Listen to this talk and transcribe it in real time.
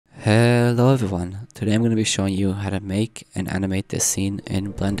Hello everyone, today I'm going to be showing you how to make and animate this scene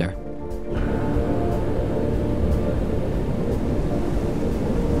in Blender.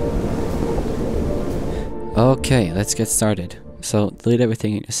 Okay, let's get started. So delete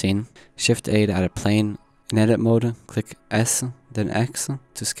everything in your scene, Shift A to add a plane, in edit mode click S then X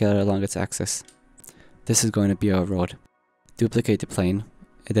to scale it along its axis. This is going to be our road. Duplicate the plane,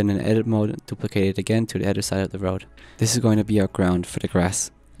 and then in edit mode duplicate it again to the other side of the road. This is going to be our ground for the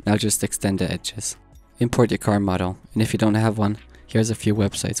grass. Now just extend the edges. Import your car model, and if you don't have one, here's a few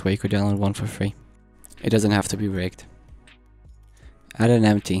websites where you could download one for free. It doesn't have to be rigged. Add an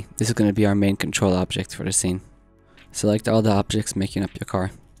empty. This is going to be our main control object for the scene. Select all the objects making up your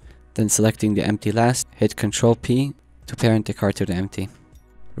car. Then selecting the empty last, hit Ctrl P to parent the car to the empty.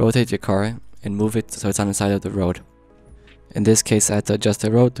 Rotate your car and move it so it's on the side of the road. In this case I had to adjust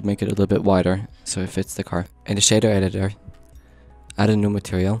the road to make it a little bit wider so it fits the car. In the shader editor, add a new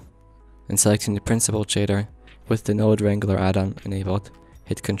material, and selecting the principled shader with the Node Wrangler add-on enabled,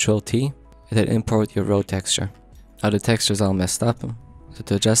 hit Ctrl T and then import your road texture. Now the texture is all messed up, so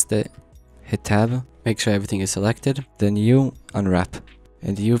to adjust it, hit Tab, make sure everything is selected, then U, unwrap.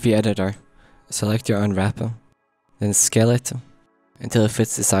 In the UV editor, select your unwrap, then scale it until it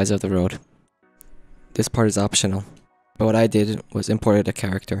fits the size of the road. This part is optional, but what I did was imported a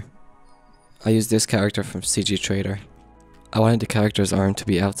character. I used this character from CG Trader. I wanted the character's arm to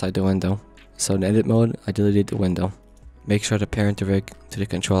be outside the window, so in edit mode I deleted the window. Make sure to parent the rig to the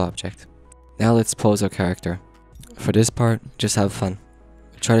control object. Now let's pose our character. For this part, just have fun.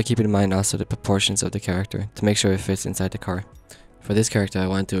 Try to keep in mind also the proportions of the character to make sure it fits inside the car. For this character I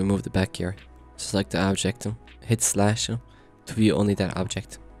want to remove the back gear. Select the object, hit slash to view only that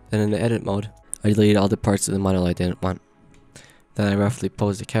object. Then in the edit mode, I deleted all the parts of the model I didn't want. Then I roughly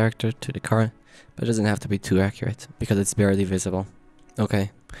pose the character to the car, but it doesn't have to be too accurate because it's barely visible.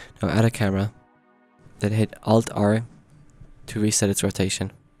 Okay, now add a camera, then hit Alt R to reset its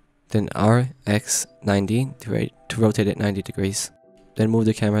rotation. Then R, X, 90 to rotate it 90 degrees. Then move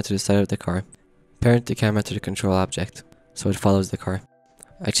the camera to the side of the car. Parent the camera to the control object, so it follows the car.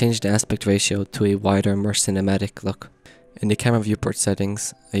 I changed the aspect ratio to a wider, more cinematic look. In the camera viewport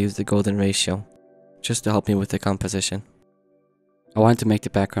settings, I used the golden ratio, just to help me with the composition. I wanted to make the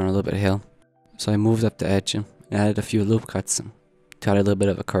background a little bit hill, so I moved up the edge and added a few loop cuts to add a little bit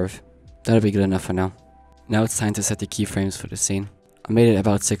of a curve. That'll be good enough for now. Now it's time to set the keyframes for the scene. I made it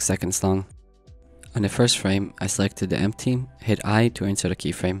about 6 seconds long. On the first frame, I selected the empty, hit I to insert a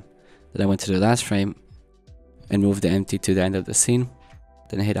keyframe. Then I went to the last frame and moved the empty to the end of the scene.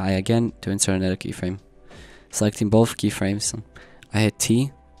 Then I hit I again to insert another keyframe. Selecting both keyframes, I hit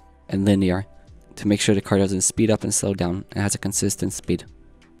T and linear to make sure the car doesn't speed up and slow down and has a consistent speed.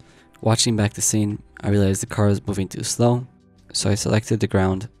 Watching back the scene, I realized the car was moving too slow, so I selected the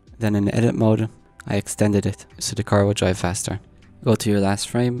ground. Then in edit mode, I extended it so the car would drive faster. Go to your last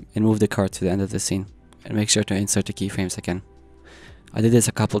frame and move the car to the end of the scene, and make sure to insert the keyframes again. I did this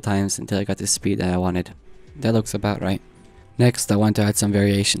a couple times until I got the speed that I wanted. That looks about right. Next, I want to add some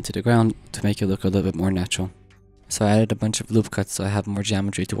variation to the ground to make it look a little bit more natural. So I added a bunch of loop cuts so I have more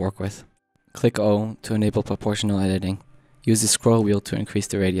geometry to work with. Click O to enable proportional editing. Use the scroll wheel to increase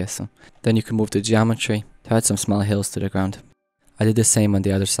the radius. Then you can move the geometry to add some small hills to the ground. I did the same on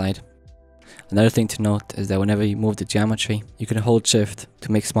the other side. Another thing to note is that whenever you move the geometry, you can hold shift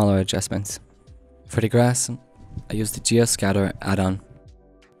to make smaller adjustments. For the grass, I used the Geoscatter add-on.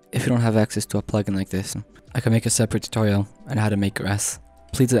 If you don't have access to a plugin like this, I can make a separate tutorial on how to make grass.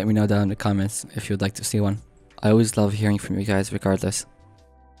 Please let me know down in the comments if you would like to see one. I always love hearing from you guys regardless.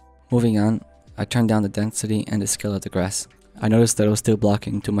 Moving on, I turned down the density and the scale of the grass. I noticed that it was still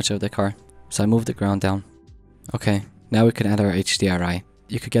blocking too much of the car, so I moved the ground down. Okay, now we can add our HDRI.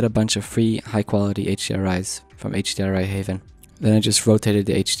 You could get a bunch of free, high quality HDRIs from HDRI Haven. Then I just rotated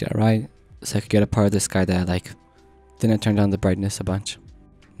the HDRI so I could get a part of the sky that I like. Then I turned down the brightness a bunch.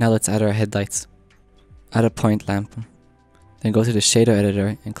 Now let's add our headlights. Add a point lamp. Then go to the shader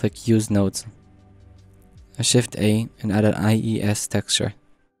editor and click Use Nodes. Shift A and add an IES texture.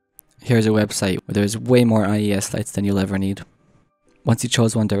 Here's a website where there's way more IES lights than you'll ever need. Once you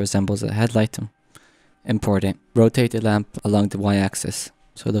chose one that resembles a headlight, import it. Rotate the lamp along the Y-axis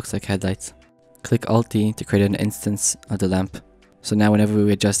so it looks like headlights. Click Alt-D to create an instance of the lamp. So now whenever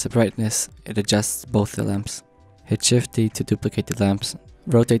we adjust the brightness, it adjusts both the lamps. Hit Shift-D to duplicate the lamps.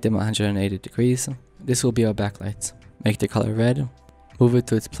 Rotate them 180 degrees. This will be our backlights. Make the color red. Move it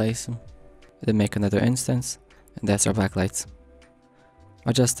to its place. Then make another instance. And that's our backlights.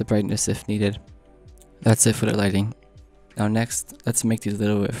 Adjust the brightness if needed. That's it for the lighting. Now next, let's make these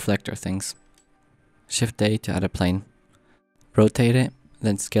little reflector things. Shift A to add a plane. Rotate it,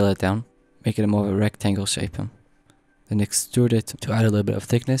 then scale it down, make it more of a rectangle shape. Then extrude it to add a little bit of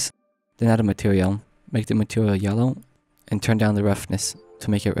thickness, then add a material, make the material yellow, and turn down the roughness to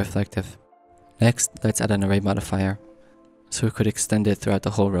make it reflective. Next, let's add an array modifier, so we could extend it throughout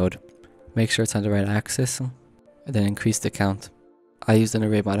the whole road. Make sure it's on the right axis, and then increase the count. I used an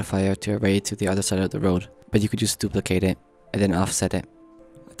array modifier to array it to the other side of the road, but you could just duplicate it, and then offset it.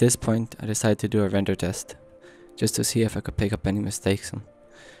 At this point, I decided to do a render test, just to see if I could pick up any mistakes.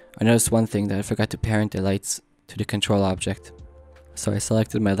 I noticed one thing, that I forgot to parent the lights to the control object. So I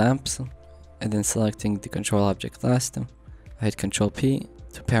selected my lamps, and then selecting the control object last, I hit Ctrl P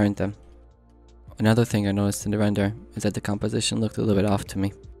to parent them. Another thing I noticed in the render is that the composition looked a little bit off to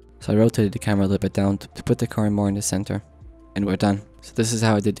me. So I rotated the camera a little bit down to put the car more in the center. And we're done. So this is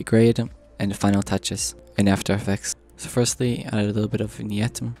how I did the grade and the final touches in After Effects. So firstly, I added a little bit of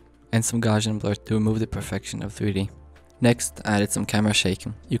vignette and some Gaussian blur to remove the perfection of 3D. Next, I added some camera shake.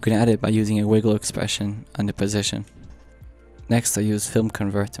 You can add it by using a wiggle expression on the position. Next, I used film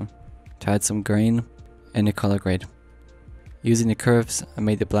converter to add some grain and a color grade. Using the curves, I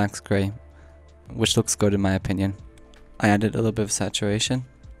made the blacks gray, which looks good in my opinion. I added a little bit of saturation,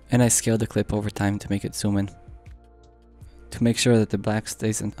 and I scaled the clip over time to make it zoom in. To make sure that the black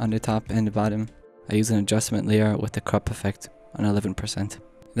stays on the top and the bottom, I use an adjustment layer with the crop effect on 11%.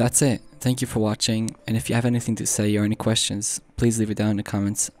 That's it. Thank you for watching, and if you have anything to say or any questions, please leave it down in the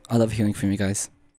comments. I love hearing from you guys.